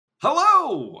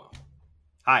Hello!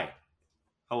 Hi.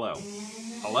 Hello.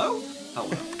 Hello?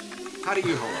 Hello. How do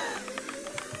you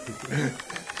hello?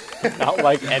 Not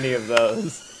like any of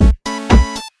those.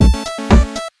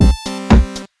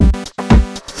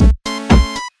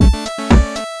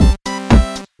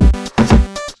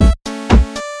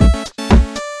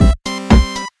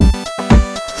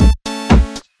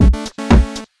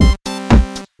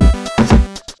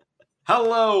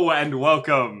 Hello and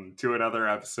welcome to another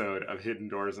episode of Hidden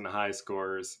Doors and High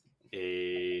Scores,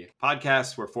 a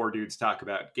podcast where four dudes talk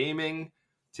about gaming.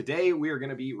 Today we are going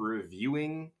to be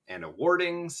reviewing and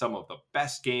awarding some of the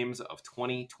best games of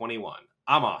 2021.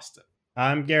 I'm Austin.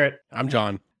 I'm Garrett. I'm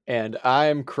John. And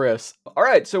I'm Chris. All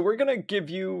right, so we're going to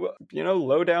give you,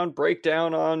 lowdown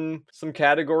breakdown on some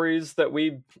categories that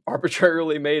we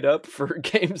arbitrarily made up for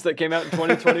games that came out in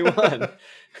 2021.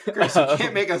 Chris, you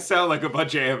can't make us sound like a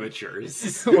bunch of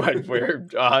amateurs. What, we're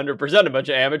 100% a bunch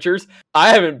of amateurs. I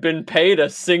haven't been paid a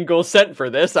single cent for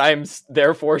this. I'm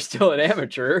therefore still an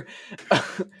amateur.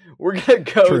 We're going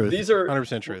to go. Truth. These are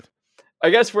 100% truth. I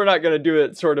guess we're not going to do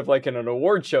it sort of like in an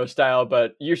award show style,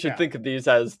 but you should think of these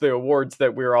as the awards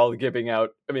that we're all giving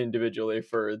out individually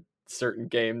for certain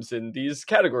games in these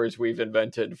categories we've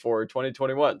invented for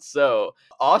 2021. So,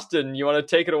 Austin, you want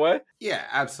to take it away? Yeah,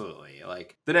 absolutely.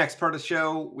 Like the next part of the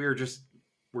show, we're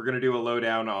going to do a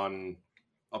lowdown on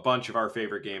a bunch of our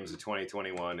favorite games of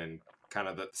 2021 and kind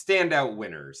of the standout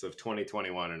winners of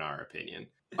 2021 in our opinion.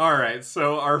 All right,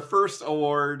 so our first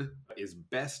award is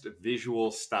Best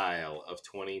Visual Style of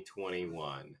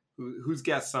 2021. Who's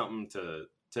got something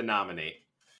to nominate?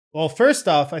 Well, first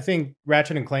off, I think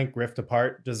Ratchet & Clank Rift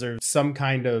Apart deserves some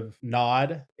kind of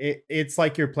nod. It's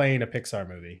like you're playing a Pixar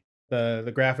movie.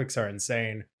 The graphics are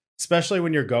insane, especially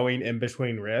when you're going in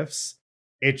between rifts.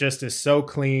 It just is so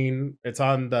clean. It's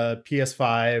on the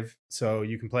PS5, so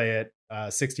you can play it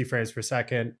 60 frames per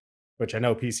second, which I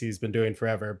know PC's been doing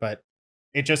forever, but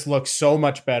it just looks so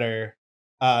much better.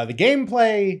 The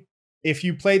gameplay, if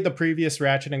you played the previous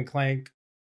Ratchet & Clank,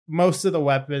 most of the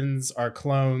weapons are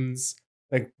clones.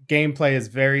 The gameplay is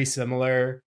very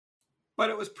similar. But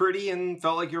it was pretty and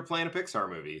felt like you were playing a Pixar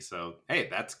movie. So, hey,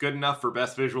 that's good enough for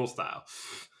Best Visual Style.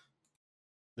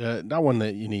 Not one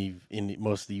that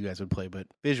most of you guys would play, but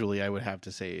visually, I would have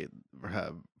to say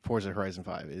Forza Horizon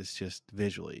 5 is just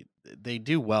visually. They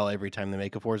do well every time they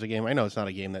make a Forza game. I know it's not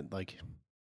a game that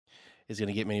is going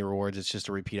to get many rewards. It's just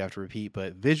a repeat after repeat,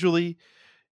 but visually,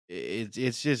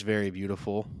 it's just very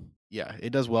beautiful. Yeah,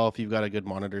 it does well if you've got a good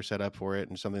monitor set up for it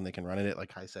and something that can run it at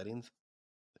like high settings.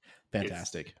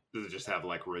 Fantastic. Does it just have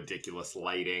like ridiculous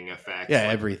lighting effects? Yeah,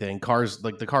 everything. Cars,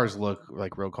 like the cars look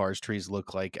like real cars. Trees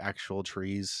look like actual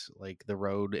trees. Like the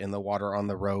road and the water on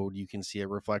the road, you can see a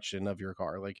reflection of your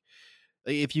car. Like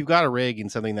if you've got a rig and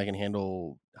something that can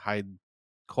handle high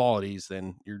qualities,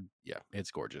 then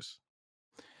it's gorgeous.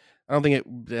 I don't think it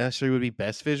necessarily would be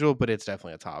best visual, but it's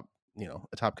definitely a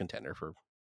top contender for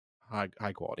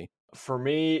high quality. For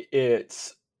me,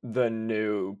 it's the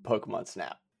new Pokemon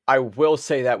Snap. I will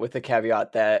say that with the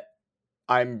caveat that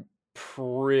I'm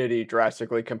pretty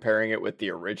drastically comparing it with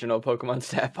the original Pokemon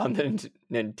Snap on the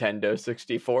Nintendo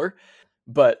 64.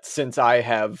 But since I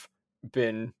have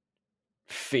been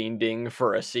fiending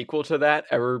for a sequel to that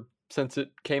ever since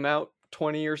it came out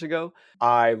 20 years ago,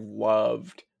 I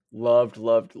loved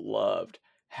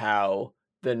how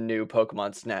the new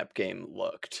Pokemon Snap game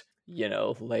looked.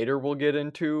 Later we'll get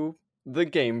into the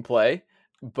gameplay,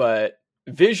 but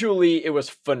visually it was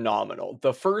phenomenal.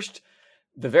 The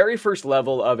very first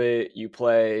level of it, you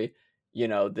play,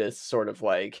 this sort of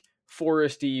like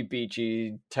foresty,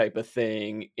 beachy type of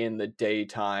thing in the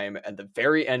daytime, and the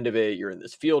very end of it, you're in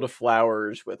this field of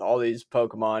flowers with all these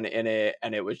Pokemon in it,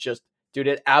 and it was just, dude,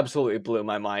 it absolutely blew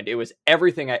my mind. It was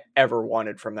everything I ever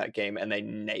wanted from that game, and they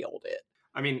nailed it.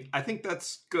 I mean, I think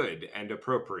that's good and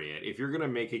appropriate. If you're going to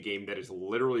make a game that is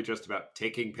literally just about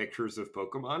taking pictures of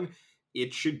Pokemon,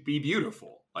 it should be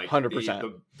beautiful. Like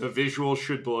 100%. The visual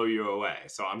should blow you away.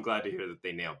 So I'm glad to hear that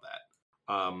they nailed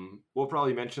that. We'll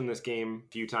probably mention this game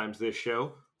a few times this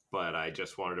show, but I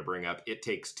just wanted to bring up It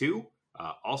Takes Two.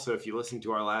 Also, if you listened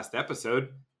to our last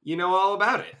episode, you know all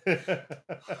about it.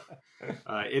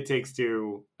 It Takes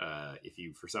Two, if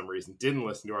you for some reason didn't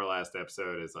listen to our last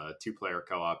episode, is a 2-player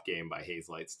co-op game by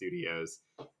Hazelight Studios.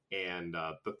 And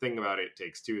the thing about It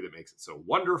Takes Two that makes it so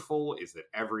wonderful is that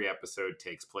every episode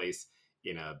takes place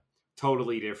in a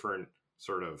totally different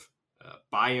sort of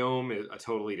biome, a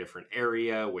totally different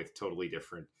area with totally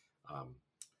different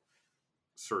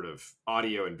sort of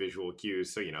audio and visual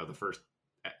cues. So, the first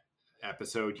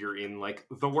episode you're in like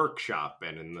the workshop,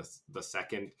 and in the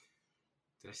second,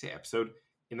 did I say episode?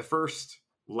 In the first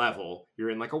level, you're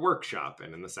in like a workshop,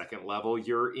 and in the second level,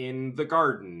 you're in the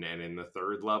garden, and in the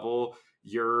third level,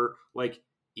 you're like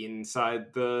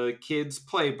inside the kids'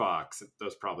 play box.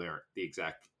 Those probably aren't the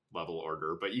exact level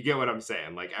order, but you get what I'm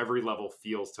saying. Like every level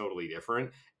feels totally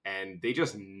different, and they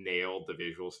just nailed the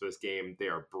visuals for this game. They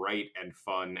are bright and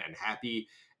fun and happy,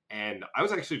 and I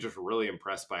was actually just really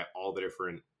impressed by all the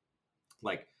different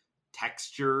like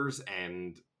textures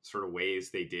and sort of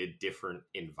ways they did different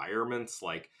environments.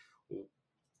 Like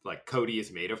Cody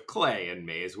is made of clay and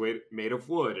May is made of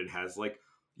wood and has like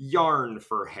yarn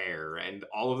for hair, and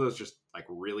all of those just like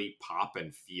really pop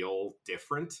and feel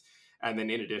different. And then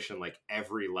in addition, like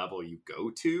every level you go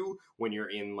to, when you're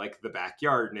in like the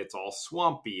backyard and it's all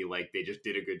swampy, like they just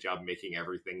did a good job making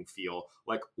everything feel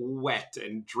like wet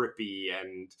and drippy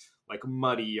and like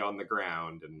muddy on the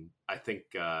ground. And I think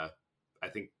the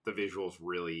visuals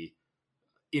really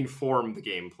informed the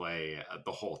gameplay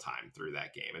the whole time through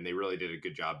that game, and they really did a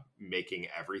good job making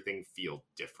everything feel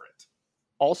different.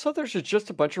 Also, there's just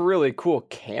a bunch of really cool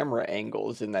camera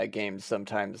angles in that game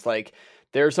sometimes. Like,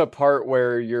 there's a part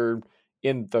where you're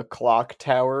in the clock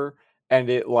tower, and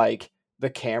it, like, the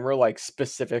camera, like,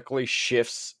 specifically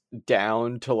shifts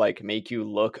down to, like, make you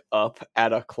look up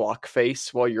at a clock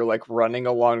face while you're, like, running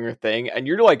along your thing, and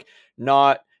you're, like,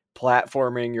 not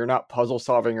platforming, you're not puzzle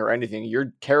solving or anything.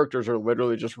 Your characters are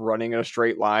literally just running in a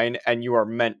straight line, and you are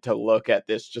meant to look at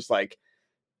this just like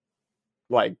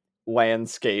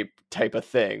landscape type of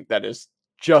thing that is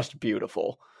just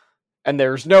beautiful. And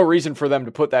there's no reason for them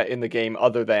to put that in the game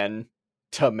other than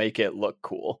to make it look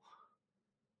cool.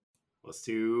 Let's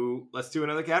do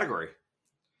another category.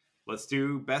 Let's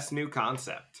do best new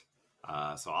concept.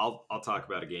 So I'll talk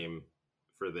about a game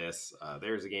for this.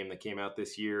 There's a game that came out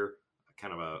this year,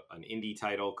 kind of an indie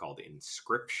title called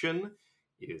Inscryption.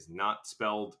 It is not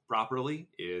spelled properly.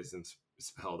 It is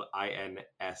spelled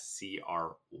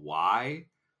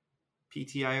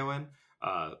INSCRYPTION.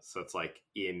 So it's like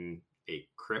in a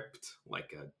crypt,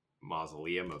 like a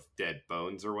mausoleum of dead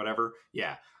bones or whatever.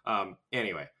 Yeah.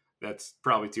 Anyway, that's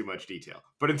probably too much detail.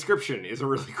 But Inscryption is a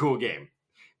really cool game.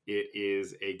 It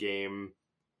is a game,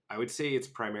 I would say it's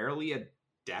primarily a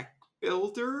deck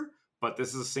builder, but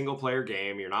this is a single player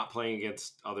game. You're not playing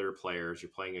against other players.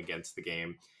 You're playing against the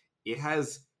game. It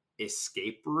has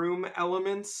escape room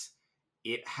elements.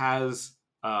 It has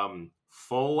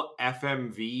full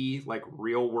FMV, like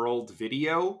real world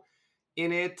video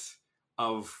in it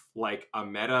of like a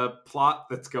meta plot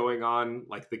that's going on.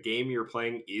 Like the game you're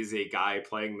playing is a guy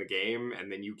playing the game,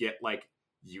 and then you get like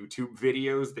YouTube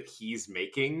videos that he's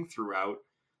making throughout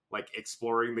like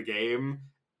exploring the game,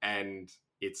 and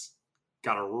it's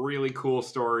got a really cool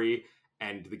story,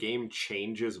 and the game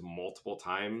changes multiple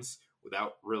times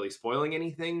without really spoiling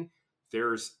anything.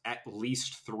 There's at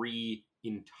least 3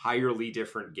 entirely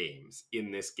different games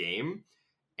in this game,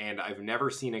 and I've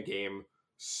never seen a game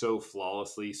so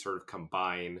flawlessly sort of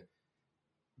combine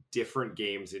different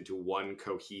games into one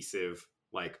cohesive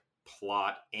like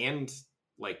plot and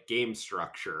like game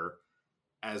structure,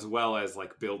 as well as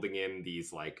like building in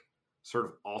these like sort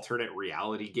of alternate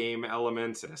reality game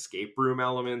elements and escape room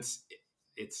elements.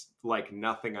 It's like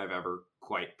nothing I've ever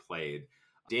quite played.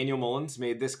 Daniel Mullins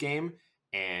made this game,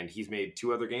 and he's made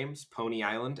 2 other games, Pony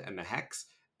Island and The Hex,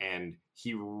 and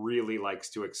he really likes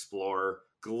to explore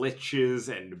glitches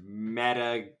and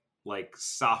meta like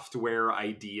software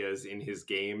ideas in his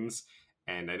games.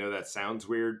 And I know that sounds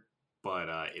weird, but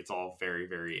it's all very,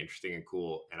 very interesting and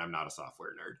cool, and I'm not a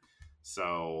software nerd.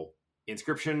 So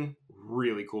Inscryption,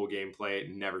 really cool gameplay.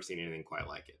 Never seen anything quite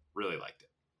like it. Really liked it.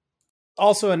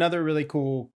 Also, another really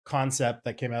cool concept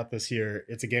that came out this year.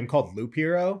 It's a game called Loop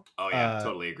Hero. Oh yeah,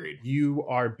 totally agreed. You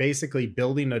are basically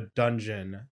building a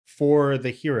dungeon for the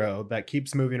hero that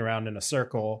keeps moving around in a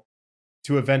circle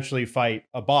to eventually fight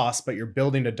a boss, but you're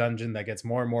building a dungeon that gets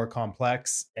more and more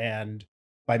complex. And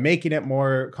by making it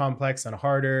more complex and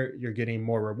harder, you're getting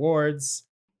more rewards.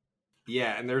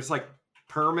 Yeah, and there's like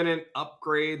permanent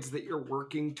upgrades that you're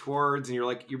working towards, and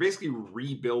you're basically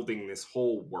rebuilding this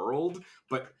whole world.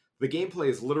 But the gameplay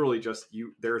is literally just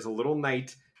there's a little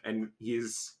knight, and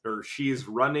she's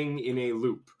running in a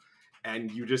loop, and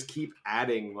you just keep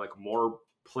adding like more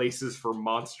places for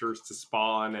monsters to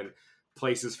spawn and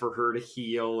places for her to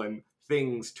heal and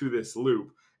things to this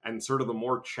loop. And sort of the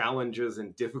more challenges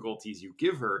and difficulties you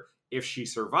give her, if she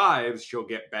survives, she'll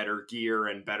get better gear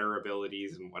and better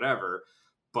abilities and whatever.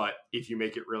 But if you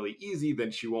make it really easy,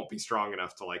 then she won't be strong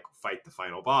enough to like fight the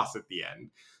final boss at the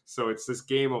end. So it's this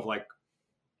game of like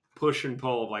push and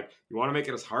pull of like, you want to make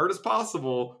it as hard as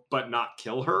possible, but not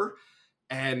kill her.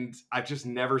 And I've just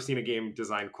never seen a game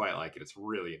designed quite like it. It's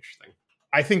really interesting.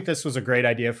 I think this was a great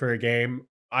idea for a game.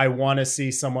 I want to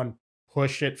see someone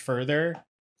push it further.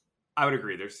 I would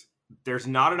agree. There's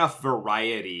not enough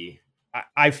variety.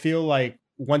 I feel like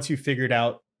once you figured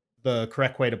out the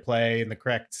correct way to play and the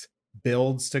correct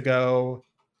builds to go,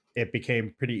 it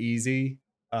became pretty easy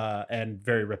and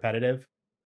very repetitive.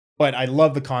 But I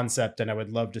love the concept, and I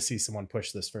would love to see someone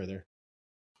push this further.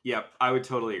 Yep, I would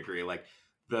totally agree. Like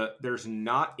there's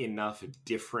not enough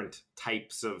different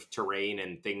types of terrain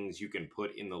and things you can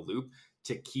put in the loop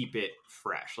to keep it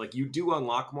fresh. Like you do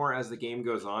unlock more as the game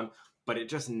goes on, but it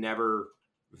just never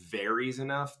varies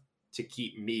enough to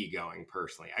keep me going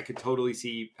personally. I could totally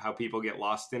see how people get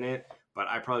lost in it, but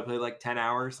I probably played like 10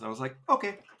 hours and I was like,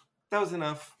 okay, that was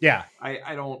enough. Yeah.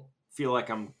 I don't feel like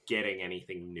I'm getting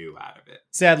anything new out of it.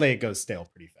 Sadly, it goes stale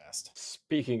pretty fast.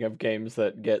 Speaking of games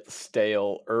that get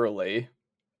stale early,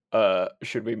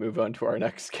 should we move on to our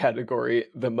next category,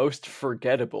 the most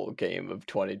forgettable game of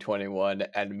 2021,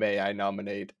 and may I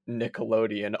nominate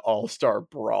Nickelodeon All-Star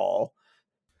Brawl.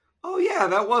 Oh yeah,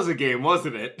 that was a game,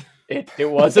 wasn't it? It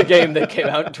was a game that came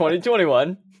out in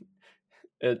 2021.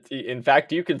 In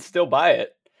fact, you can still buy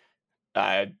it.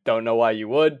 I don't know why you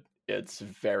would. It's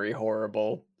very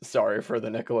horrible. Sorry for the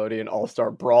Nickelodeon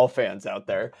All-Star Brawl fans out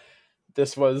there.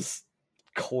 This was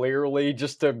clearly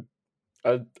just a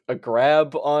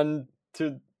grab on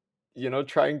to,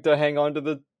 trying to hang on to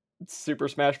the Super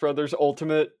Smash Brothers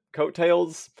Ultimate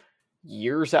coattails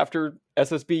years after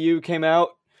SSBU came out.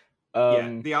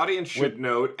 The audience should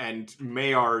note, and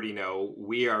may already know,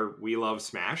 we love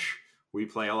Smash. We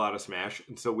play a lot of Smash,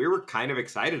 and so we were kind of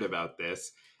excited about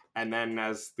this. And then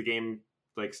as the game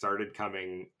started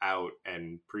coming out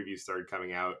and previews started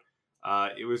coming out,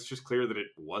 it was just clear that it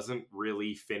wasn't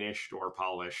really finished or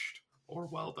polished or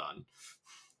well done.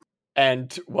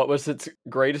 And what was its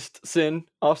greatest sin,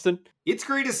 Austin? Its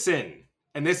greatest sin,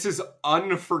 and this is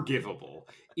unforgivable,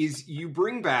 is you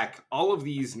bring back all of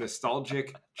these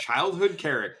nostalgic childhood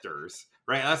characters,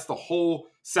 right? That's the whole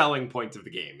selling point of the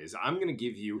game, is I'm going to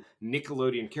give you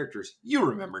Nickelodeon characters. You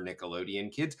remember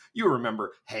Nickelodeon, kids. You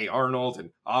remember Hey Arnold and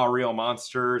Real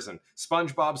Monsters and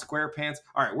SpongeBob SquarePants.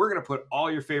 All right, we're going to put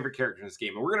all your favorite characters in this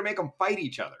game, and we're going to make them fight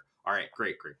each other. All right,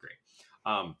 great.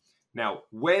 Now,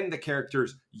 when the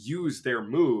characters use their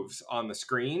moves on the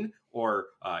screen or,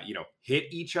 hit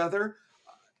each other,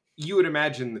 you would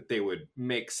imagine that they would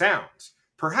make sounds,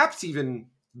 perhaps even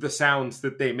the sounds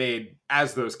that they made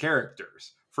as those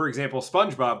characters. For example,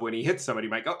 SpongeBob, when he hits somebody,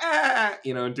 might go,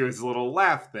 and do his little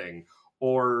laugh thing.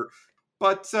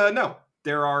 But no,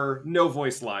 there are no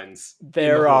voice lines.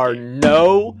 There are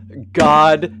no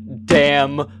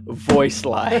goddamn voice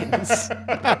lines.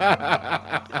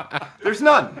 There's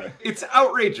none. It's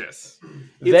outrageous.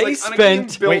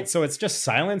 Wait, so it's just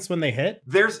silence when they hit?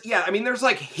 There's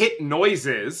hit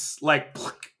noises,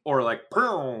 or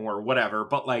or whatever,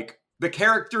 but the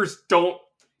characters don't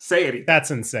say anything.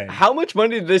 That's insane. How much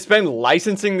money did they spend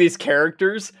licensing these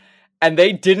characters, and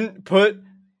they didn't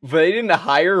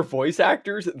hire voice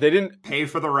actors? They didn't pay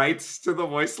for the rights to the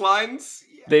voice lines?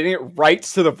 Yeah. They didn't get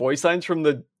rights to the voice lines from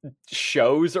the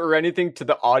shows or anything, to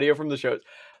the audio from the shows.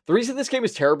 The reason this game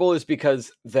is terrible is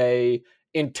because they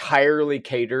entirely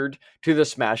catered to the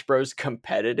Smash Bros.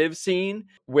 Competitive scene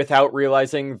without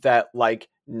realizing that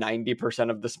 90%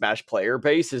 of the Smash player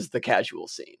base is the casual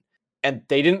scene. And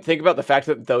they didn't think about the fact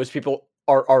that those people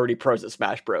are already pros at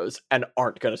Smash Bros. And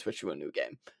aren't going to switch to a new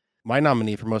game. My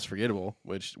nominee for most forgettable,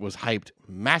 which was hyped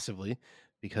massively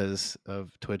because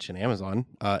of Twitch and Amazon,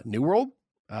 New World.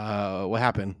 What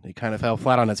happened? It kind of fell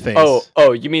flat on its face.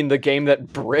 Oh, you mean the game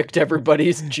that bricked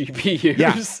everybody's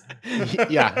GPUs?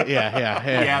 Yeah.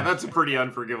 Yeah, that's a pretty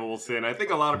unforgivable sin. I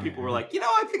think a lot of people were like,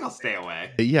 I think I'll stay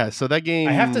away. Yeah, so that game...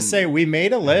 I have to say, we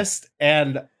made a list,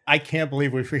 and I can't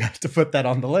believe we forgot to put that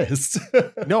on the list.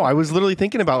 No, I was literally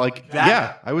thinking about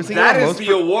I was thinking that is the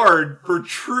award for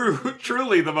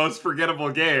truly the most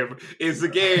forgettable game, is the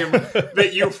game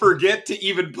that you forget to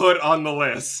even put on the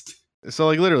list. So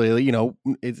literally,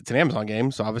 it's an Amazon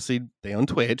game, so obviously they own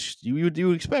Twitch. You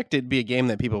do expect it to be a game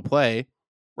that people play,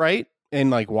 right?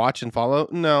 And watch and follow.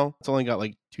 No, it's only got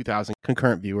 2,000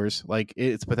 concurrent viewers.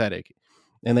 It's pathetic.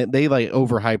 And they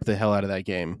overhyped the hell out of that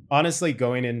game. Honestly,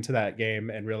 going into that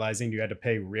game and realizing you had to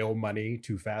pay real money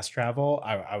to fast travel,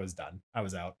 I was done. I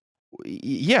was out.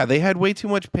 Yeah, they had way too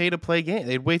much pay to play game.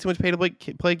 They had way too much pay to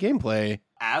play gameplay.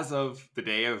 As of the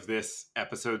day of this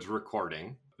episode's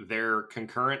recording, their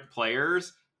concurrent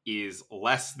players is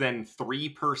less than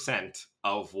 3%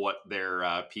 of what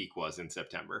their peak was in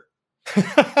September.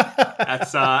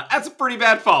 That's a pretty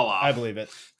bad fall off. I believe it.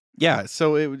 Yeah,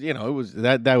 so it was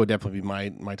that would definitely be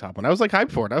my top one. I was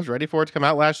hyped for it. I was ready for it to come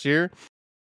out last year.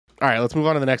 All right, let's move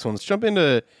on to the next one. Let's jump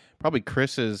into Probably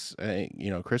Chris's,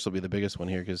 Chris will be the biggest one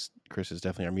here because Chris is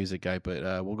definitely our music guy,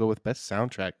 but we'll go with best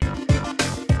soundtrack.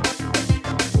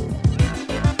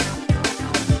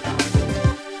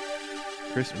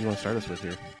 Chris, what do you want to start us with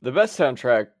here? The best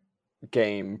soundtrack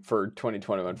game for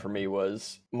 2021 for me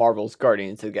was Marvel's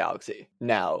Guardians of the Galaxy.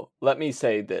 Now, let me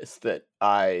say this, that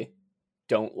I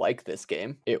don't like this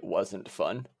game. It wasn't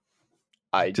fun.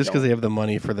 Just because they have the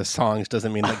money for the songs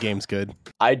doesn't mean the game's good.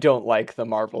 I don't like the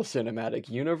Marvel Cinematic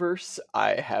Universe.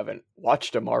 I haven't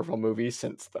watched a Marvel movie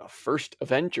since the first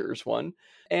Avengers one.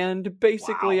 And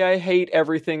basically, Wow. I hate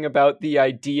everything about the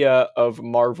idea of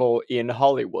Marvel in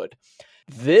Hollywood.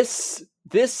 This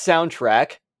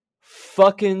soundtrack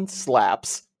fucking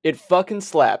slaps. It fucking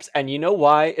slaps. And you know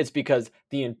why? It's because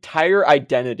the entire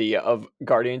identity of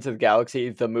Guardians of the Galaxy,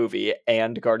 the movie,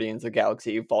 and Guardians of the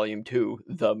Galaxy Volume 2,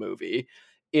 the movie,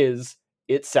 is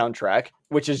its soundtrack,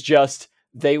 which is just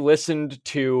they listened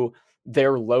to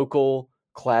their local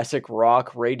classic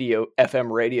rock radio, FM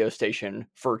radio station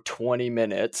for 20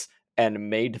 minutes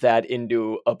and made that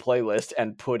into a playlist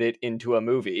and put it into a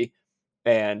movie.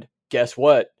 And guess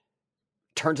what?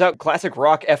 Turns out classic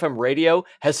rock FM radio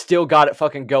has still got it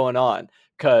fucking going on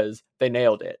because they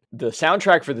nailed it. The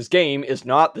soundtrack for this game is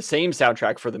not the same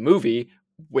soundtrack for the movie,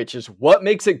 which is what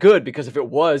makes it good, because if it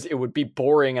was, it would be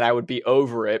boring and I would be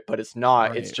over it, but it's not.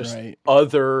 Right, it's just right.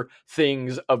 other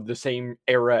things of the same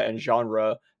era and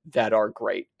genre that are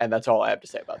great. And that's all I have to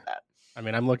say about that. I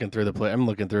mean, I'm looking through I'm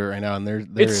looking through it right now, and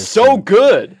It's so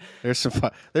good. There's some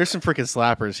freaking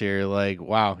slappers here. Like,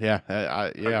 wow, yeah,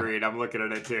 yeah. Agreed. I'm looking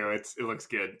at it too. It looks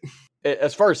good.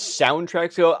 As far as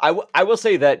soundtracks go, I will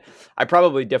say that I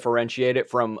probably differentiate it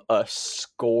from a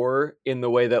score in the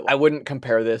way that I wouldn't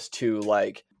compare this to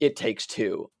like It Takes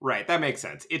Two. Right, that makes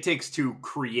sense. It Takes Two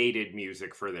created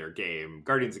music for their game.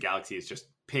 Guardians of the Galaxy is just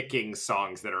picking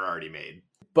songs that are already made.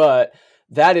 But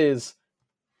that is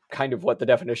kind of what the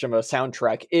definition of a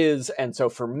soundtrack is. And so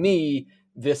for me,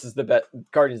 this is the best.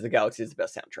 Guardians of the Galaxy is the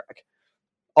best soundtrack.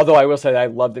 Although I will say that I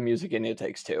love the music in It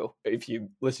Takes Two. If you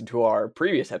listen to our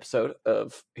previous episode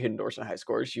of Hidden Doors and High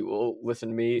Scores, you will listen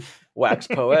to me wax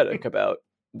poetic about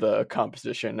the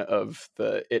composition of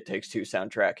the It Takes Two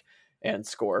soundtrack and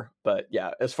score. But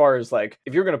yeah, as far as like,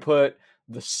 if you're going to put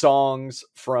the songs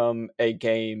from a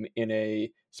game in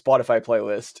a Spotify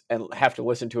playlist and have to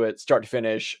listen to it start to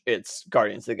finish, it's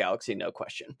Guardians of the Galaxy, no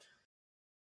question.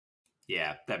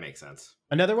 Yeah, that makes sense.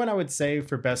 Another one I would say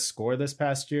for best score this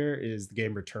past year is the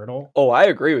game Returnal. Oh, I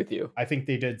agree with you. I think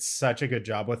they did such a good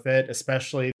job with it,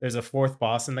 especially there's a fourth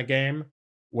boss in the game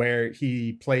where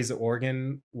he plays the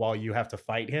organ while you have to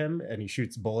fight him and he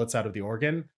shoots bullets out of the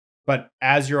organ. But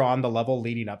as you're on the level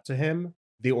leading up to him,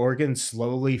 the organ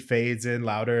slowly fades in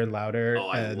louder and louder. Oh,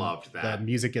 I and loved that. The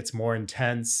music gets more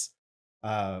intense.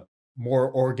 More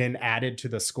organ added to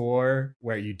the score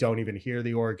where you don't even hear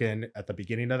the organ at the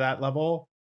beginning of that level.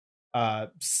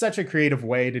 Such a creative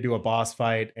way to do a boss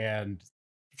fight, and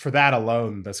for that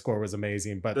alone the score was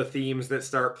amazing. But the themes that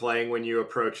start playing when you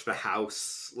approach the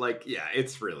house, like, yeah,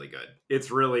 it's really good. It's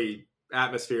really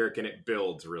atmospheric and it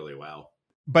builds really well.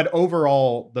 But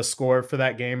overall, the score for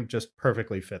that game just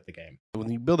perfectly fit the game.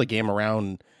 When you build a game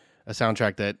around a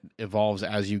soundtrack that evolves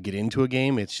as you get into a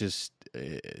game, it's just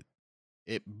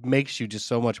it makes you just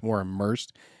so much more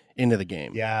immersed into the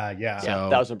game. Yeah. Yeah,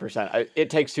 1000%. It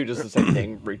Takes Two does the same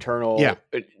thing. Returnal, Yeah.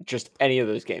 Just any of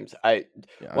those games.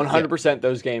 100%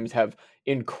 those games have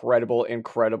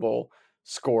incredible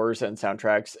scores and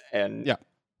soundtracks, and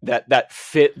that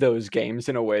fit those games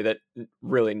in a way that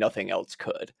really nothing else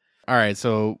could. All right,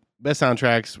 so best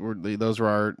soundtracks, those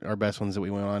were our best ones that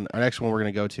we went on. Our next one we're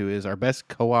going to go to is our best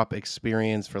co-op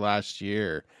experience for last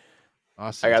year.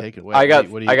 Austin, take it away. I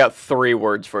got 3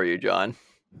 words for you, John.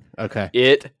 Okay.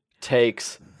 It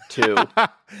Takes Two.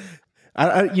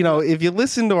 If you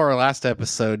listen to our last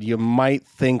episode, you might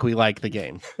think we like the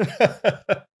game.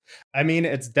 I mean,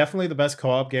 it's definitely the best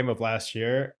co-op game of last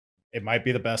year. It might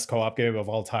be the best co-op game of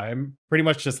all time. Pretty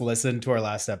much just listen to our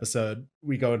last episode.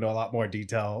 We go into a lot more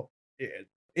detail.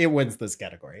 It wins this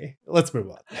category. Let's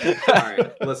move on. All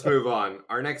right, let's move on.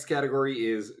 Our next category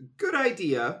is good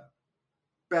idea,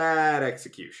 bad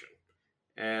execution.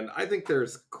 And I think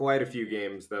there's quite a few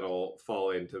games that'll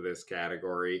fall into this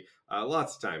category.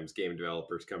 Lots of times game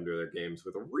developers come to their games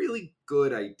with a really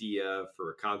good idea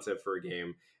for a concept for a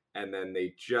game, and then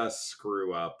they just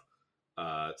screw up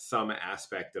some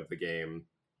aspect of the game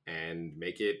and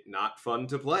make it not fun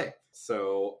to play.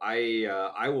 So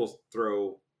I will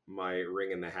throw my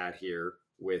ring in the hat here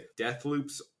with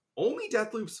Deathloop's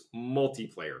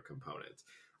multiplayer component.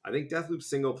 I think Deathloop's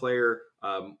single player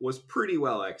was pretty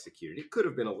well executed. It could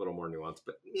have been a little more nuanced,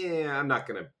 but yeah, I'm not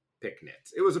going to pick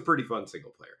nits. It was a pretty fun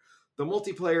single player. The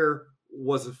multiplayer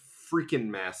was a freaking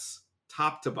mess,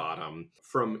 top to bottom,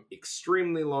 from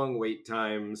extremely long wait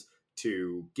times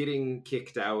to getting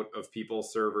kicked out of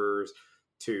people's servers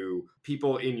to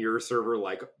people in your server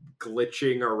like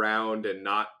glitching around and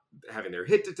not having their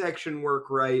hit detection work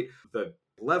right. The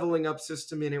leveling up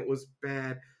system in it was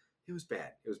bad. It was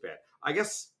bad. I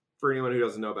guess for anyone who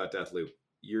doesn't know about Deathloop,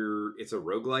 it's a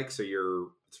roguelike, so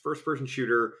it's a first person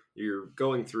shooter. You're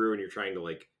going through and you're trying to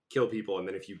like kill people, and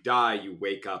then if you die, you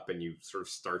wake up and you sort of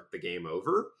start the game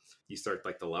over. You start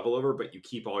like the level over, but you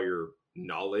keep all your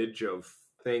knowledge of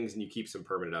things and you keep some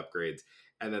permanent upgrades.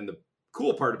 And then the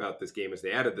cool part about this game is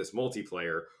they added this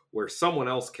multiplayer where someone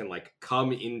else can like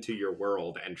come into your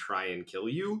world and try and kill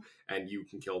you, and you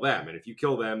can kill them. And if you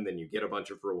kill them, then you get a bunch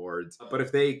of rewards. But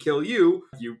if they kill you,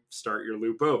 you start your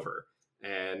loop over.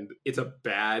 And it's a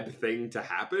bad thing to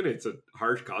happen. It's a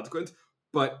harsh consequence.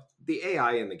 But the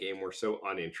AI in the game were so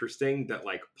uninteresting that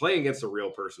like playing against a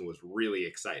real person was really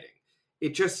exciting.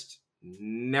 It just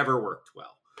never worked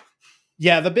well.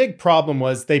 Yeah, the big problem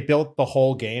was they built the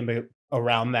whole game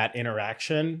around that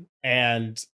interaction.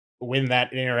 And when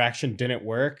that interaction didn't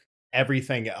work,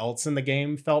 everything else in the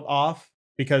game felt off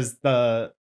because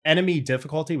the enemy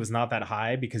difficulty was not that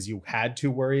high because you had to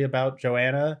worry about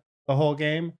Joanna the whole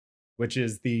game, which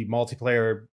is the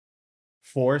multiplayer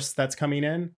force that's coming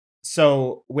in.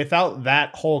 So without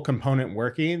that whole component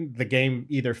working, the game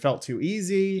either felt too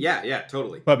easy. Yeah,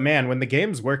 totally. But man, when the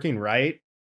game's working right,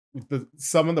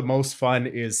 some of the most fun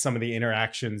is some of the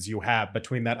interactions you have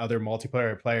between that other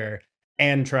multiplayer player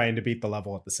and trying to beat the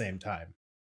level at the same time.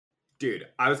 Dude,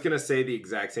 I was going to say the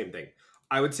exact same thing.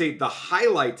 I would say the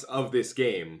highlights of this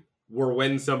game were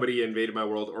when somebody invaded my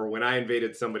world or when I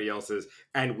invaded somebody else's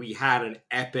and we had an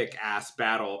epic ass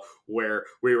battle where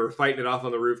we were fighting it off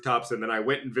on the rooftops and then I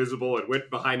went invisible and went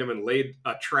behind them and laid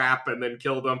a trap and then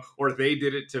killed them, or they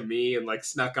did it to me and like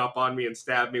snuck up on me and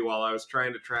stabbed me while I was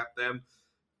trying to trap them.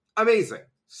 Amazing.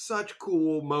 Such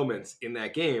cool moments in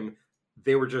that game.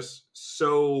 They were just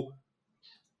so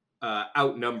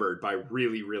outnumbered by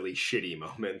really, really shitty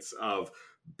moments of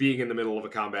being in the middle of a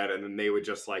combat and then they would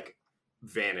just like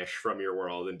vanish from your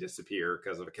world and disappear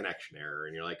because of a connection error.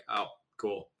 And you're like, oh,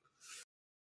 cool.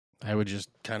 I would just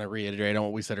kind of reiterate on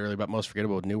what we said earlier about Most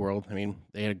Forgettable with New World. I mean,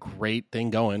 they had a great thing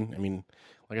going. I mean,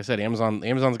 like I said,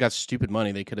 Amazon's got stupid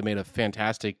money. They could have made a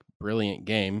fantastic, brilliant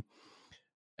game.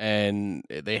 And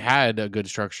they had a good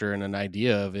structure and an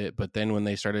idea of it, but then when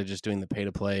they started just doing the pay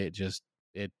to play,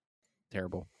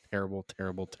 terrible.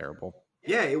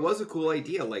 Yeah, it was a cool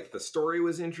idea. Like the story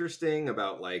was interesting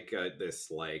about like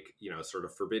this like, sort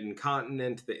of forbidden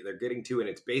continent that they're getting to, and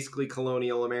it's basically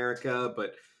colonial America,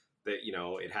 but that,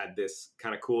 it had this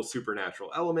kind of cool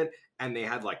supernatural element, and they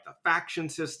had like the faction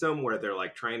system where they're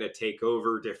like trying to take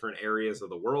over different areas of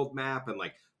the world map, and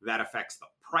like that affects the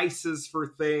prices for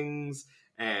things.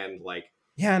 And like,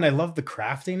 yeah, and I love the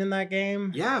crafting in that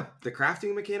game. Yeah, the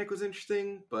crafting mechanic was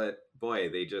interesting, but boy,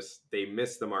 they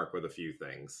missed the mark with a few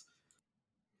things.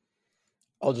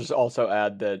 I'll just also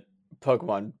add that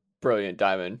Pokemon Brilliant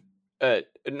Diamond,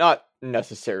 not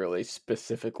necessarily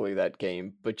specifically that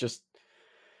game, but just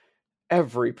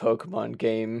every Pokemon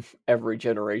game, every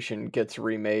generation gets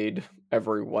remade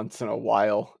every once in a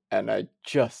while, and I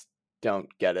just don't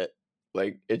get it.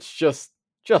 Like, it's just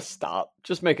stop.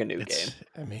 Just make a new game.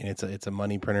 I mean, it's a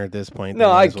money printer at this point.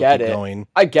 No, I get it.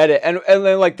 I get it. And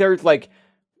then like there's like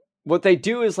what they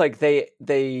do is like they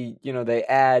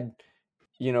add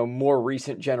more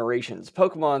recent generations,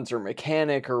 Pokemons or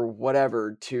mechanic or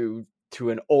whatever to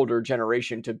an older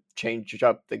generation to change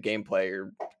up the gameplay,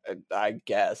 or I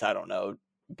guess, I don't know,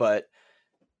 but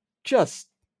just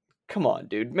come on,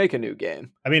 dude, make a new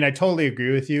game. I mean, I totally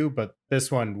agree with you, but this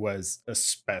one was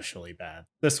especially bad.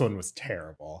 This one was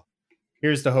terrible.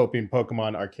 Here's to hoping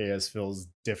Pokemon Arceus feels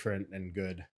different and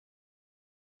good.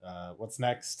 What's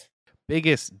next?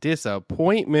 Biggest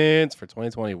disappointments for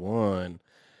 2021.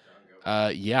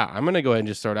 Yeah, I'm going to go ahead and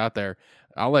just start out there.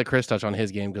 I'll let Chris touch on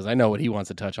his game because I know what he wants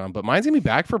to touch on, but mine's going to be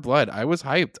Back 4 Blood. I was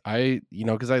hyped.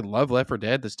 Because I love Left 4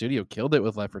 Dead. The studio killed it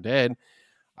with Left 4 Dead.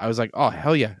 I was like, oh,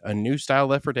 hell yeah, a new style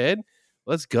Left 4 Dead?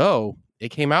 Let's go. It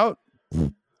came out.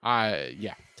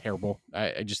 Terrible.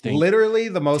 I just think literally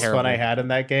the most fun I had in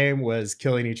that game was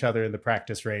killing each other in the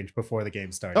practice range before the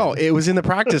game started. Oh, it was in the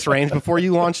practice range before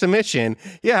you launched a mission.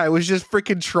 Yeah, it was just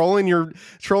freaking trolling your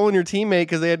teammate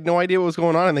because they had no idea what was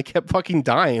going on and they kept fucking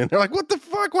dying. And they're like, what the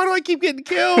fuck? Why do I keep getting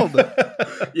killed?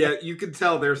 Yeah, you can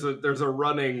tell there's a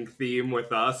running theme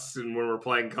with us, and when we're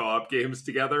playing co-op games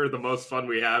together, the most fun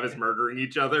we have is murdering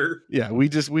each other. Yeah, we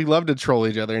love to troll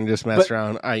each other and just mess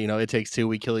around. It Takes Two,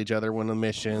 we kill each other, win the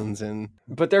missions, and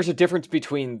but there's a difference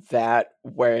between that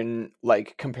when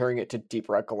like comparing it to Deep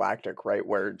Red Galactic, right?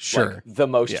 Where Sure. like, the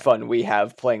most Yeah. fun we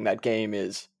have playing that game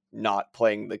is not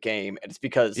playing the game. And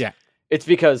Yeah. it's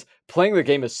because playing the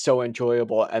game is so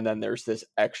enjoyable, and then there's this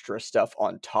extra stuff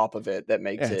on top of it that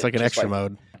makes Yeah, it it's like an just, extra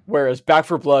mode. Whereas Back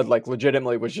 4 Blood, like,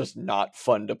 legitimately was just not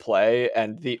fun to play,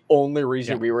 and the only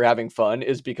reason Yeah. we were having fun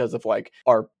is because of like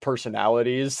our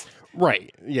personalities.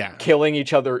 Right. Yeah. Killing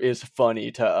each other is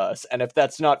funny to us, and if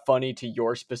that's not funny to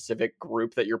your specific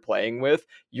group that you're playing with,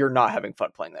 you're not having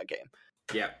fun playing that game.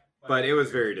 Yeah, but it was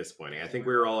very disappointing. I think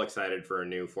we were all excited for a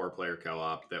new 4-player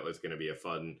co-op that was going to be a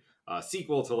fun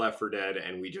sequel to Left 4 Dead,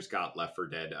 and we just got Left 4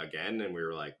 Dead again, and we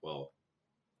were like, well,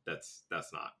 that's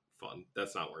not fun.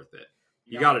 That's not worth it.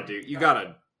 You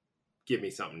gotta give me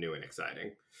something new and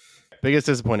exciting. Biggest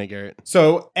disappointment, Garrett.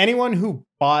 So anyone who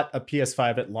bought a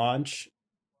PS5 at launch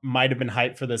might have been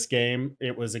hyped for this game.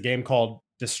 It was a game called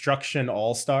Destruction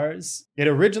All-Stars. It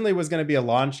originally was going to be a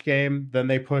launch game. Then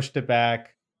they pushed it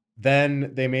back.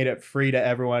 Then they made it free to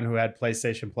everyone who had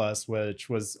PlayStation Plus, which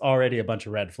was already a bunch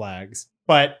of red flags.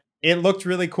 But it looked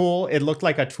really cool. It looked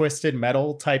like a Twisted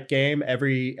Metal type game.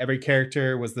 Every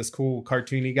character was this cool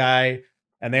cartoony guy,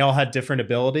 and they all had different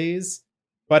abilities.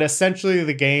 But essentially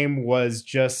the game was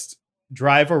just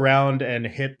drive around and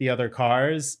hit the other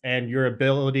cars, and your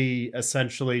ability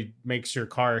essentially makes your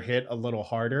car hit a little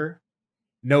harder.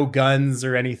 No guns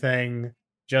or anything,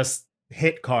 just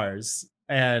hit cars.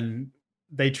 And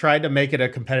they tried to make it a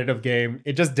competitive game.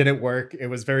 It just didn't work. It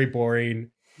was very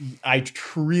boring. I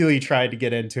really tried to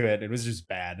get into it. It was just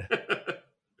bad.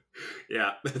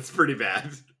 Yeah, that's pretty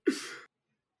bad.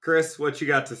 Chris, what you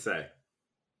got to say?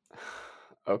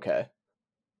 Okay.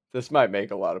 This might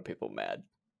make a lot of people mad.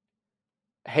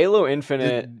 Halo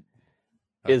Infinite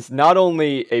is not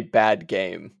only a bad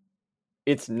game,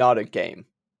 it's not a game.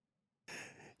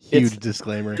 Huge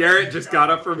disclaimer. Garrett just got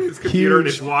up from his computer and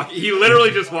is he literally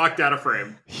just walked out of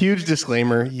frame. Huge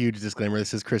disclaimer.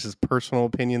 This is Chris's personal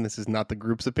opinion. This is not the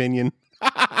group's opinion.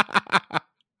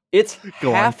 It's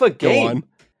half a game.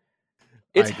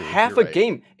 It's agree. half You're a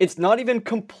game. It's not even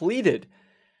completed.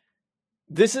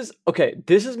 This is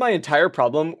my entire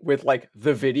problem with like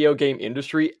the video game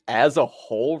industry as a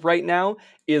whole right now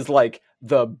is like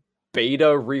the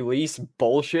beta release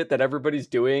bullshit that everybody's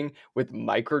doing with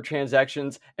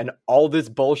microtransactions and all this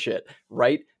bullshit,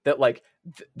 right? That like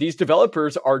these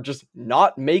developers are just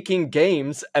not making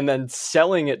games and then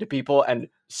selling it to people, and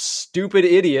stupid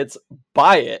idiots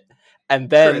buy it. And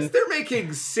then Chris, they're making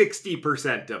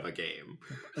 60% of a game.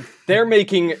 They're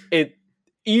making it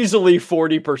easily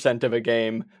 40% of a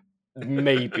game,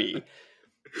 maybe.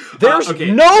 There's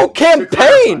no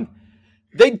campaign.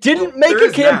 They didn't make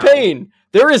a campaign. Now.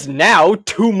 There is now,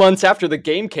 2 months after the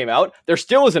game came out. There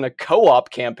still isn't a co-op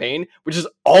campaign, which has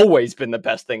always been the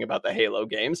best thing about the Halo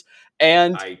games.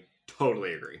 And I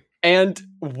totally agree. And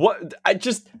I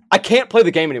can't play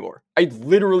the game anymore. I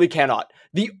literally cannot.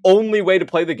 The only way to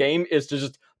play the game is to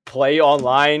just play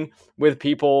online with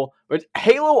people. But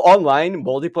Halo Online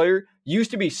multiplayer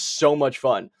used to be so much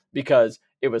fun because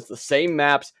it was the same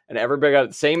maps and everybody got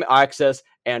the same access.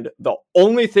 And the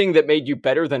only thing that made you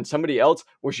better than somebody else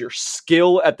was your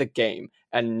skill at the game.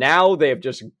 And now they have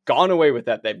just gone away with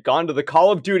that. They've gone to the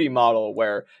Call of Duty model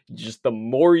where just the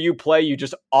more you play, you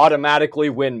just automatically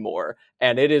win more.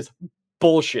 And it is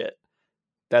bullshit.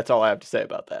 That's all I have to say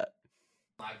about that.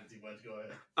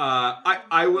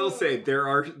 I will say there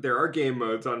are game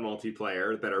modes on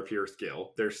multiplayer that are pure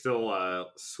skill. There's still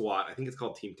SWAT. I think it's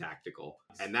called Team Tactical.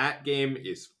 And that game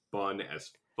is fun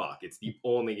as fuck. It's the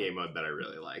only game mode that I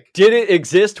really like. Did it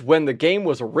exist when the game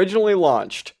was originally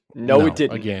launched? No, it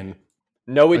didn't.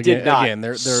 No, it did not. Again,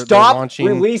 they're Stop launching...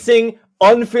 releasing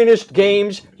unfinished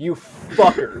games, you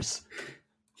fuckers.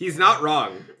 He's not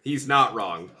wrong. He's not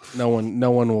wrong. No one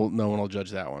will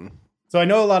judge that one. So I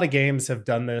know a lot of games have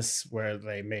done this where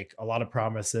they make a lot of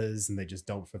promises and they just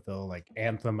don't fulfill, like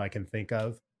Anthem I can think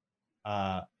of.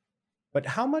 But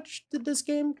how much did this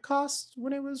game cost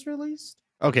when it was released?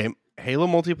 Okay, Halo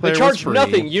multiplayer They charged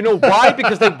nothing. You know why?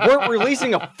 Because they weren't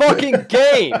releasing a fucking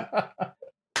game.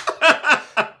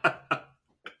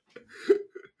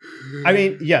 I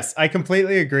mean, yes, I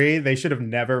completely agree. They should have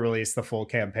never released the full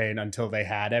campaign until they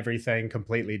had everything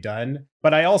completely done.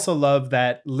 But I also love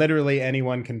that literally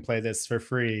anyone can play this for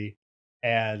free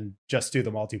and just do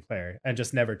the multiplayer and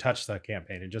just never touch the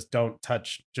campaign and just don't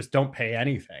pay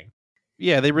anything.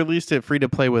 Yeah, they released it free to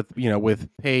play with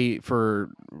pay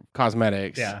for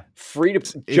cosmetics. Yeah.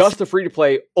 Just the free to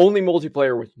play, only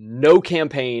multiplayer with no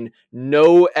campaign,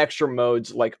 no extra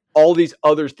modes, like all these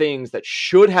other things that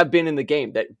should have been in the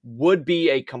game, that would be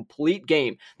a complete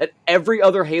game that every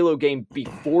other Halo game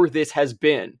before this has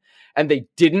been. And they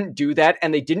didn't do that,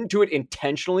 and they didn't do it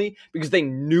intentionally because they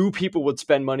knew people would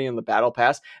spend money on the battle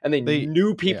pass, and they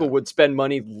knew people would spend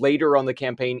money later on the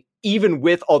campaign, even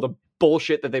with all the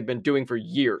bullshit that they've been doing for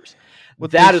years.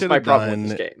 That is my problem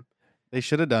with this game. They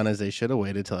should have done is they should have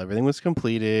waited till everything was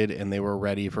completed and they were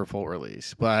ready for full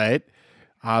release. But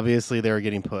obviously they were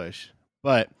getting pushed.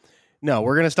 But no,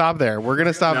 we're gonna stop there.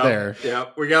 There. Yeah,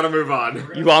 we gotta move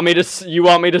on. You want me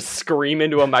to scream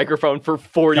into a microphone for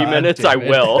 40 minutes? I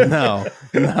will. No.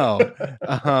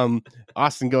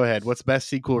 Austin, go ahead. What's best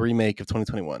sequel remake of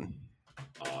 2021?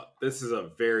 This is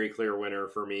a very clear winner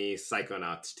for me.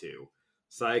 Psychonauts 2.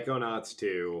 Psychonauts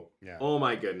 2. Yeah. Oh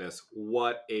my goodness.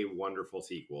 What a wonderful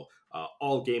sequel.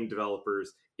 All game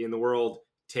developers in the world,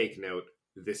 take note.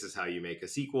 This is how you make a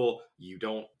sequel. You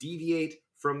don't deviate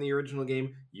from the original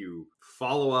game. You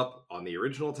follow up on the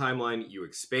original timeline. You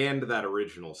expand that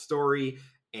original story.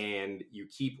 And you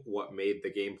keep what made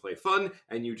the gameplay fun,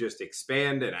 and you just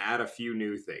expand and add a few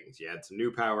new things. You add some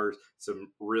new powers, some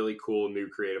really cool new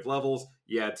creative levels.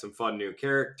 You add some fun new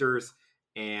characters.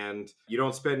 And you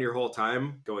don't spend your whole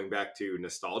time going back to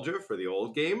nostalgia for the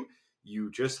old game. You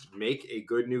just make a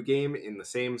good new game in the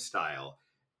same style.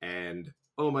 And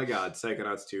oh my god,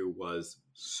 Psychonauts 2 was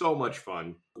so much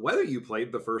fun. Whether you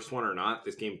played the first one or not,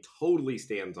 this game totally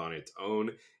stands on its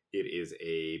own. It is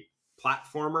a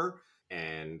platformer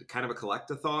and kind of a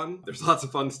collectathon. There's lots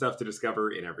of fun stuff to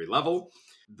discover in every level.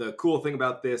 The cool thing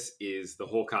about this is the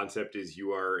whole concept is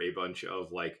you are a bunch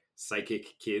of like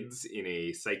psychic kids in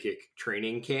a psychic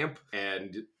training camp.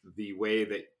 And the way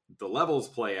that the levels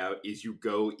play out is you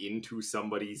go into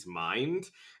somebody's mind.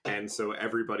 And so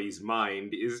everybody's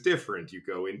mind is different. You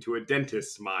go into a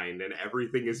dentist's mind and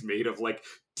everything is made of like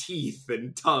teeth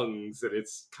and tongues. And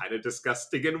it's kind of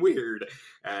disgusting and weird.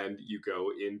 And you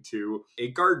go into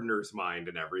a gardener's mind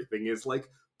and everything is like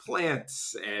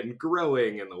plants and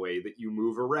growing, and the way that you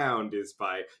move around is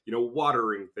by,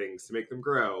 watering things to make them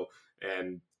grow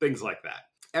and things like that.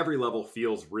 Every level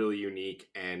feels really unique,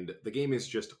 and the game is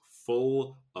just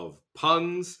full of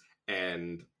puns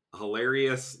and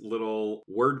hilarious little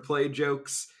wordplay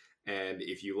jokes. And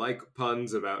if you like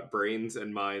puns about brains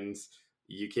and minds,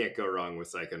 you can't go wrong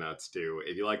with Psychonauts 2.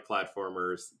 If you like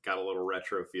platformers, got a little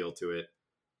retro feel to it,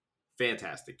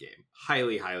 fantastic game.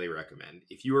 Highly, highly recommend.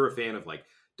 If you are a fan of like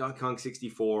Donkey Kong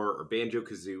 64 or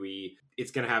Banjo-Kazooie,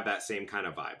 it's going to have that same kind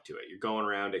of vibe to it. You're going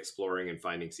around exploring and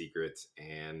finding secrets,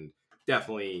 and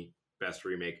definitely best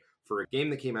remake for a game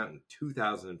that came out in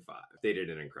 2005. They did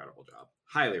an incredible job.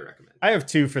 Highly recommend. I have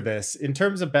two for this. In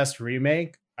terms of best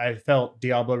remake, I felt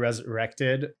Diablo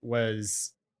Resurrected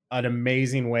was an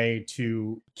amazing way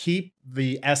to keep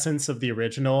the essence of the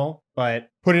original, but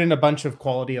put in a bunch of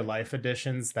quality of life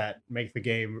additions that make the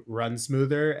game run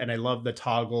smoother. And I love the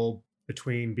toggle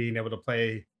between being able to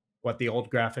play what the old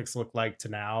graphics look like to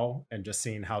now and just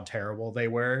seeing how terrible they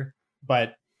were.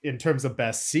 But in terms of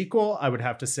best sequel, I would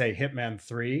have to say Hitman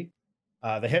 3.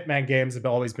 The Hitman games have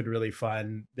always been really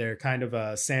fun. They're kind of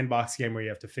a sandbox game where you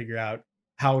have to figure out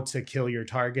how to kill your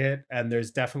target. And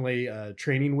there's definitely a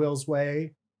training wheels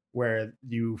way where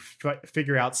you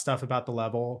figure out stuff about the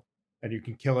level and you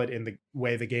can kill it in the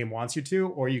way the game wants you to,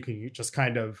 or you can just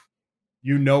kind of,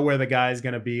 where the guy is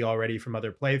going to be already from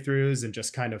other playthroughs and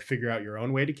just kind of figure out your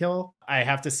own way to kill. I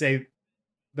have to say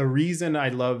the reason I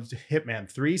loved Hitman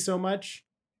 3 so much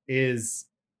is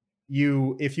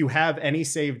if you have any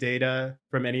save data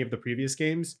from any of the previous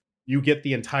games, you get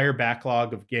the entire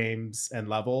backlog of games and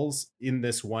levels in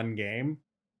this one game,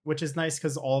 which is nice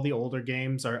because all the older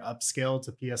games are upscaled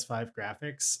to PS5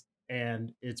 graphics.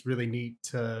 And it's really neat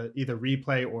to either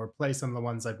replay or play some of the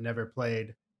ones I've never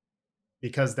played,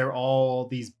 because they're all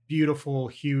these beautiful,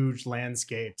 huge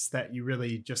landscapes that you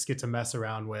really just get to mess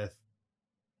around with.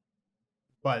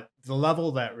 But the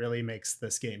level that really makes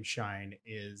this game shine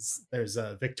is there's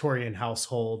a Victorian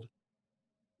household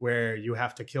where you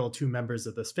have to kill 2 members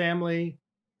of this family.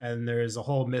 And there's a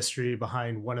whole mystery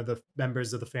behind one of the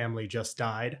members of the family just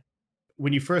died.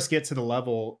 When you first get to the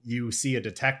level, you see a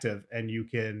detective and you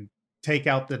can take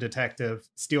out the detective,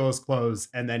 steal his clothes,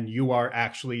 and then you are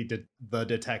actually the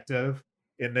detective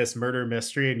in this murder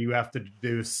mystery, and you have to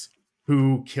deduce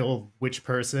who killed which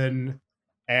person.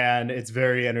 And it's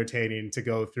very entertaining to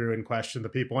go through and question the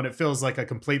people, and it feels like a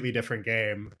completely different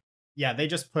game. Yeah, they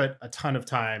just put a ton of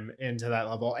time into that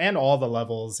level and all the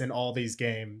levels in all these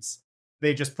games.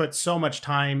 they just put so much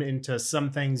time into some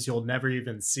things you'll never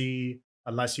even see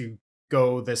unless you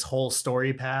go this whole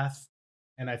story path.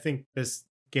 And I think this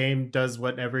game does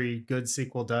what every good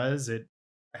sequel does. It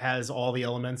has all the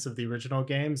elements of the original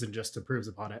games and just improves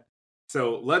upon it.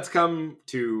 So let's come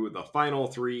to the final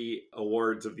 3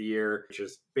 awards of the year, which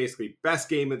is basically best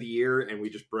game of the year. And we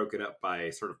just broke it up by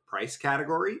sort of price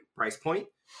point.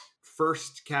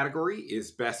 First category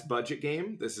is best budget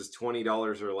game. This is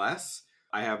 $20 or less.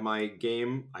 I have my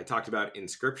game. I talked about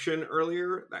Inscription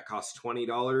earlier. That costs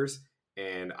 $20.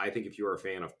 And I think if you are a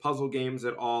fan of puzzle games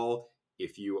at all,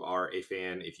 if you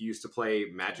used to play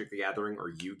Magic the Gathering or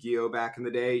Yu-Gi-Oh back in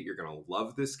the day, you're going to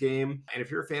love this game. And if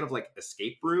you're a fan of like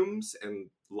escape rooms and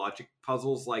logic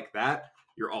puzzles like that,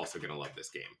 you're also going to love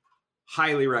this game.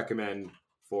 Highly recommend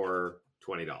for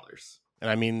 $20.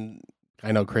 And I mean,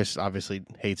 I know Chris obviously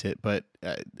hates it, but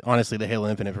honestly, the Halo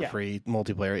Infinite for free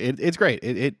multiplayer, it's great.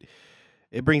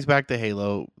 It brings back the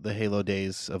Halo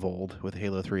days of old with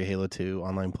Halo 3, Halo 2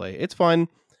 online play. It's fun.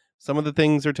 Some of the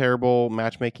things are terrible.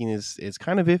 Matchmaking is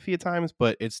kind of iffy at times,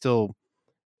 but it's still,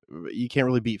 you can't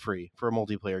really beat free. For a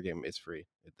multiplayer game, it's free.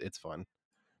 It's fun.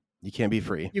 You can't beat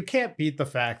free. You can't beat the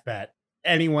fact that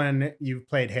anyone you've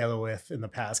played Halo with in the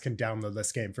past can download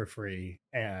this game for free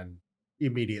and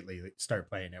immediately start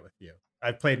playing it with you.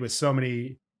 I've played with so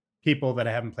many people that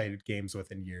I haven't played games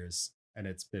with in years, and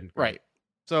it's been great. Right.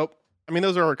 So, I mean,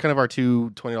 those are kind of our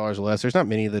two $20 or less. There's not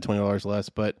many of the $20 less,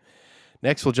 but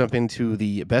next we'll jump into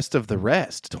the best of the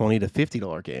rest, $20 to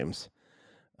 $50 games.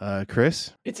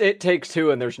 Chris? It Takes Two,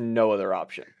 and there's no other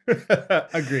option.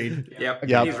 Agreed. Yep,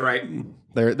 he's right.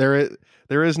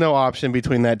 There is no option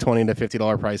between that $20 to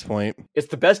 $50 price point. It's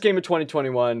the best game of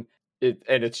 2021.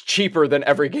 And it's cheaper than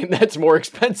every game that's more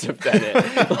expensive than it.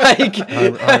 Like,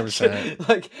 100%.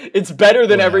 Like it's better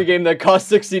than every game that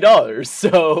costs $60.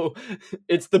 So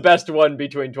it's the best one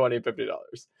between $20 and $50.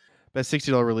 Best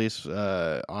 $60 release.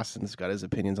 Austin's got his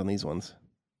opinions on these ones.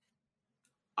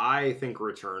 I think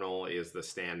Returnal is the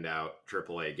standout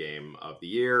AAA game of the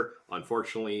year.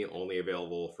 Unfortunately, only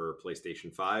available for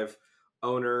PlayStation 5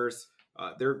 owners.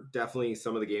 There are definitely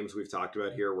some of the games we've talked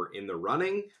about here were in the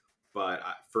running. But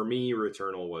for me,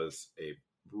 Returnal was a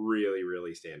really,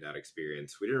 really standout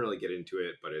experience. We didn't really get into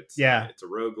it, but it's a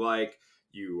roguelike.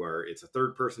 It's a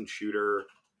third-person shooter,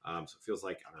 so it feels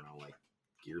like, I don't know, like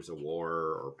Gears of War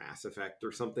or Mass Effect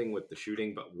or something with the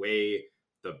shooting, but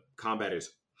the combat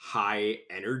is high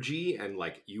energy and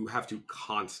like you have to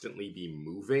constantly be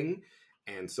moving.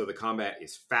 And so the combat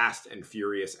is fast and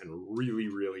furious and really,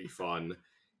 really fun.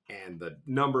 And the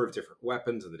number of different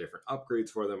weapons and the different upgrades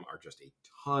for them are just a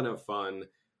ton of fun.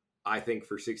 I think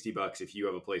for $60, if you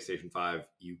have a PlayStation 5,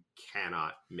 you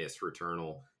cannot miss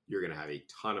Returnal. You're going to have a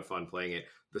ton of fun playing it.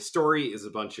 The story is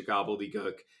a bunch of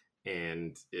gobbledygook,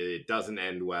 and it doesn't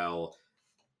end well.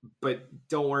 But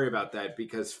don't worry about that,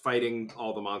 because fighting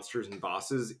all the monsters and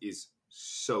bosses is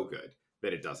so good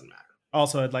that it doesn't matter.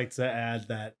 Also, I'd like to add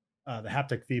that the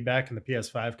haptic feedback in the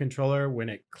PS5 controller, when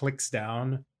it clicks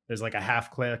down, there's like a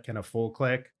half click and a full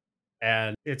click.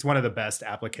 And it's one of the best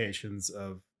applications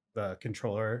of the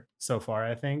controller so far,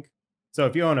 I think. So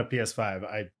if you own a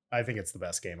PS5, I think it's the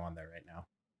best game on there right now.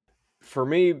 For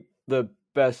me, the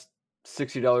best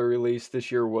 $60 release this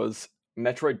year was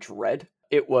Metroid Dread.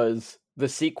 It was the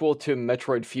sequel to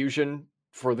Metroid Fusion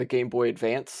for the Game Boy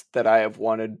Advance that I have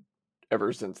wanted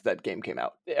ever since that game came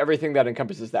out. Everything that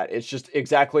encompasses that. It's just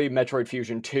exactly Metroid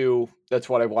Fusion 2. That's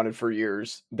what I wanted for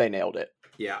years. They nailed it.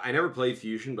 Yeah, I never played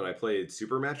Fusion, but I played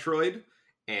Super Metroid,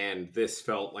 and this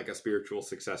felt like a spiritual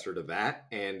successor to that,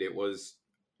 and it was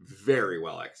very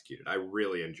well executed. I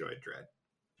really enjoyed Dread.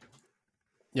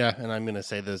 Yeah, and I'm going to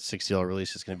say the $60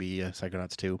 release is going to be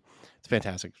Psychonauts 2. It's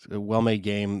fantastic. A well-made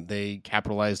game. They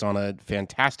capitalized on a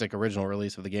fantastic original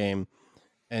release of the game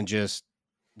and just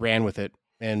ran with it,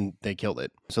 and they killed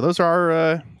it. So those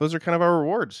are kind of our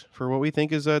rewards for what we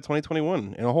think is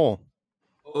 2021 in a whole.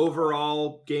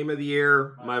 Overall game of the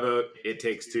year, my vote, It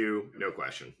Takes Two, no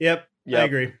question. Yep. I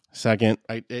agree. Second,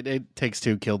 It Takes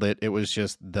Two killed it. It was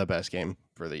just the best game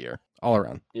for the year, all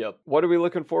around. Yep. What are we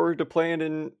looking forward to playing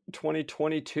in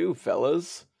 2022,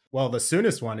 fellas? Well, the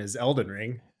soonest one is Elden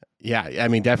Ring. Yeah, I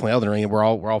mean, definitely Elden Ring. We're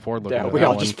all forward looking. Yeah, at we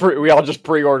all just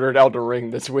pre-ordered Elden Ring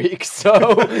this week. So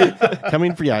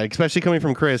especially coming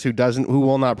from Chris, who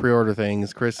will not pre-order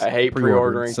things. Chris, I hate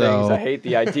pre-ordering things. I hate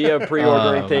the idea of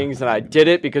pre-ordering things, and I did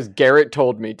it because Garrett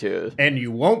told me to. And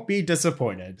you won't be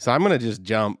disappointed. So I'm gonna just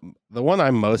jump. The one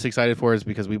I'm most excited for is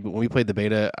because when we played the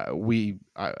beta,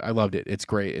 I loved it. It's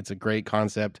great. It's a great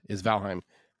concept. Is Valheim.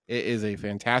 It is a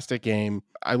fantastic game.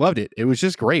 I loved it. It was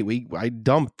just great. I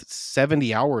dumped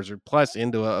 70 hours or plus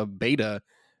into a beta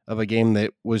of a game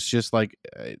that was just like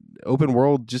open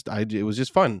world. It was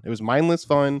just fun. It was mindless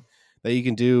fun that you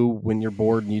can do when you're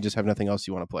bored and you just have nothing else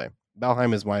you want to play.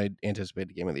 Valheim is my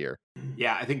anticipated game of the year.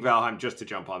 Yeah, I think Valheim, just to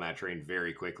jump on that train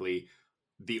very quickly,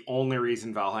 the only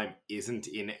reason Valheim isn't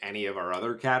in any of our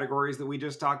other categories that we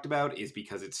just talked about is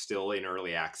because it's still in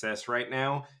early access right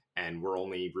now, and we're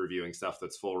only reviewing stuff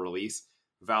that's full release.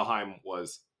 Valheim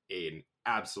was an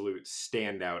absolute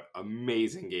standout,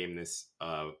 amazing game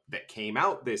that came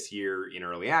out this year in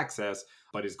early access,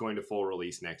 but is going to full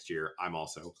release next year. I'm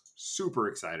also super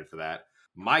excited for that.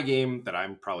 My game that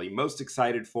I'm probably most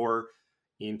excited for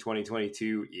in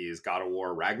 2022 is God of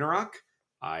War Ragnarok.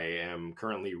 I am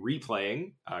currently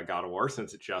replaying God of War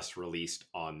since it just released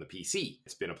on the PC.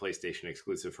 It's been a PlayStation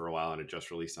exclusive for a while and it just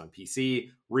released on PC.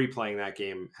 Replaying that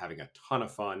game, having a ton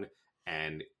of fun,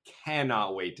 and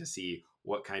cannot wait to see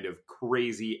what kind of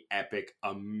crazy, epic,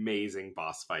 amazing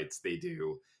boss fights they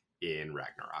do in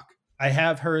Ragnarok. I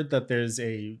have heard that there's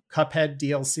a Cuphead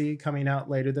DLC coming out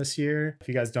later this year. If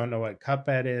you guys don't know what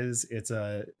Cuphead is, it's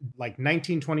a like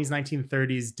 1920s,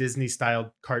 1930s Disney-styled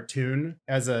cartoon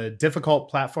as a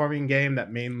difficult platforming game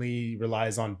that mainly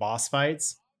relies on boss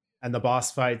fights. And the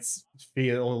boss fights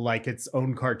feel like its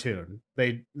own cartoon.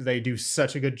 They do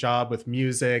such a good job with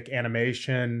music,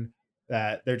 animation,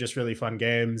 that they're just really fun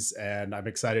games, and I'm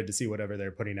excited to see whatever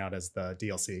they're putting out as the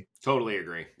DLC. Totally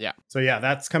agree. Yeah. So yeah,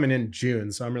 that's coming in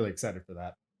June, so I'm really excited for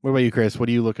that. What about you, Chris? What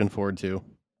are you looking forward to?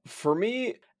 For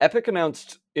me, Epic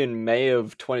announced in May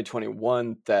of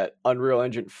 2021 that Unreal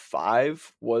Engine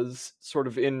 5 was sort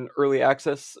of in early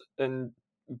access and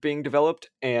being developed,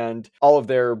 and all of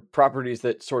their properties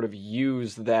that sort of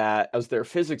use that as their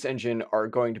physics engine are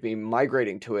going to be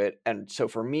migrating to it. And so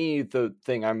for me, the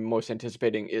thing I'm most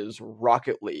anticipating is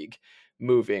Rocket League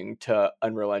moving to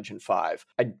Unreal Engine 5.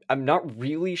 I'm not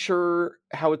really sure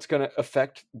how it's going to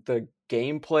affect the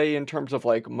gameplay in terms of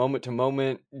like moment to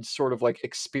moment sort of like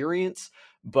experience,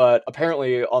 but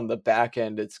apparently on the back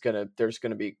end there's going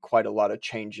to be quite a lot of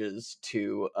changes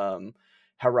to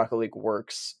how Rocket League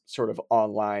works sort of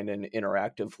online and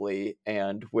interactively,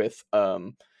 and with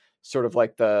sort of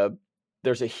like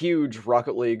there's a huge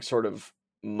Rocket League sort of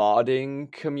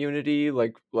modding community,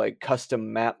 like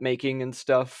custom map making and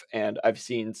stuff. And I've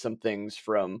seen some things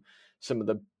from some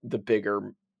of the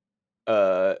bigger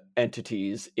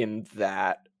entities in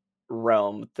that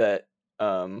realm that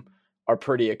are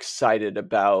pretty excited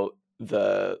about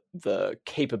the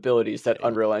capabilities that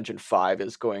Unreal Engine 5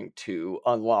 is going to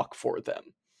unlock for them.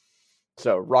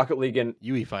 So Rocket League and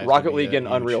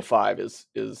Unreal 5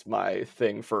 is my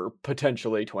thing for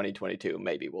potentially 2022.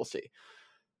 Maybe we'll see.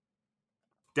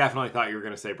 Definitely thought you were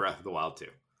going to say Breath of the Wild 2.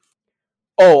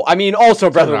 Oh, I mean, also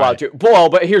Breath of the Wild 2. Well,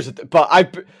 but here's the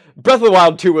Breath of the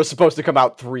Wild 2 was supposed to come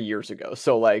out 3 years ago.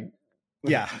 So like,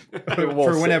 yeah, we'll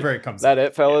for see. whenever it comes. That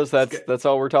it, fellas? Yeah, that's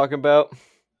all we're talking about.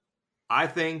 I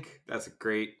think that's a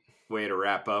great way to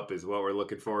wrap up, is what we're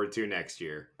looking forward to next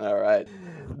year. All right.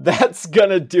 That's going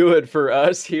to do it for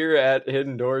us here at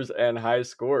Hidden Doors and High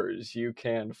Scores. You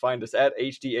can find us at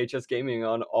HDHS Gaming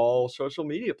on all social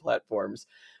media platforms.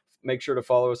 Make sure to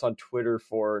follow us on Twitter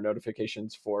for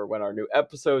notifications for when our new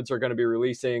episodes are going to be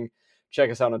releasing. Check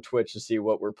us out on Twitch to see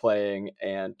what we're playing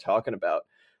and talking about.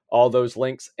 All those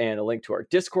links and a link to our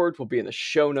Discord will be in the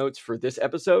show notes for this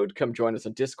episode. Come join us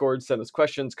on Discord, send us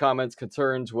questions, comments,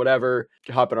 concerns, whatever.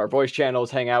 Hop in our voice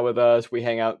channels, hang out with us. We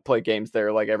hang out, play games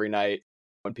there like every night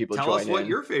when people join in. Tell us what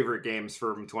your favorite games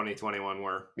from 2021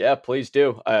 were. Yeah, please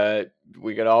do.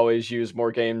 We could always use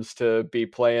more games to be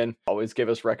playing. Always give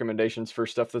us recommendations for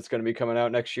stuff that's going to be coming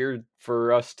out next year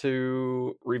for us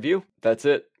to review. That's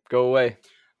it. Go away.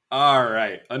 All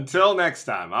right. Until next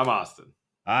time, I'm Austin.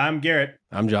 I'm Garrett.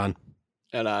 I'm John.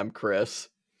 And I'm Chris.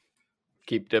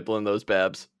 Keep dippling those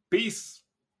babs. Peace.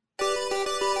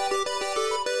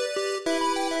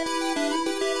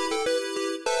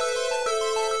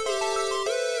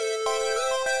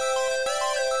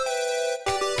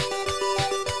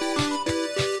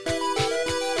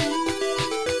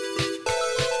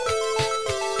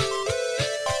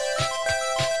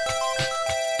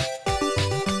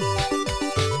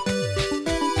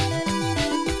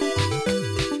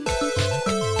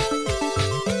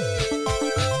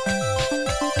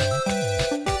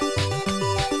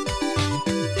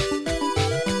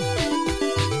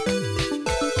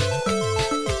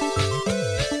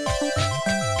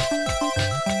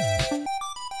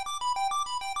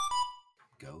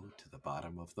 Go to the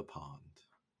bottom of the pond.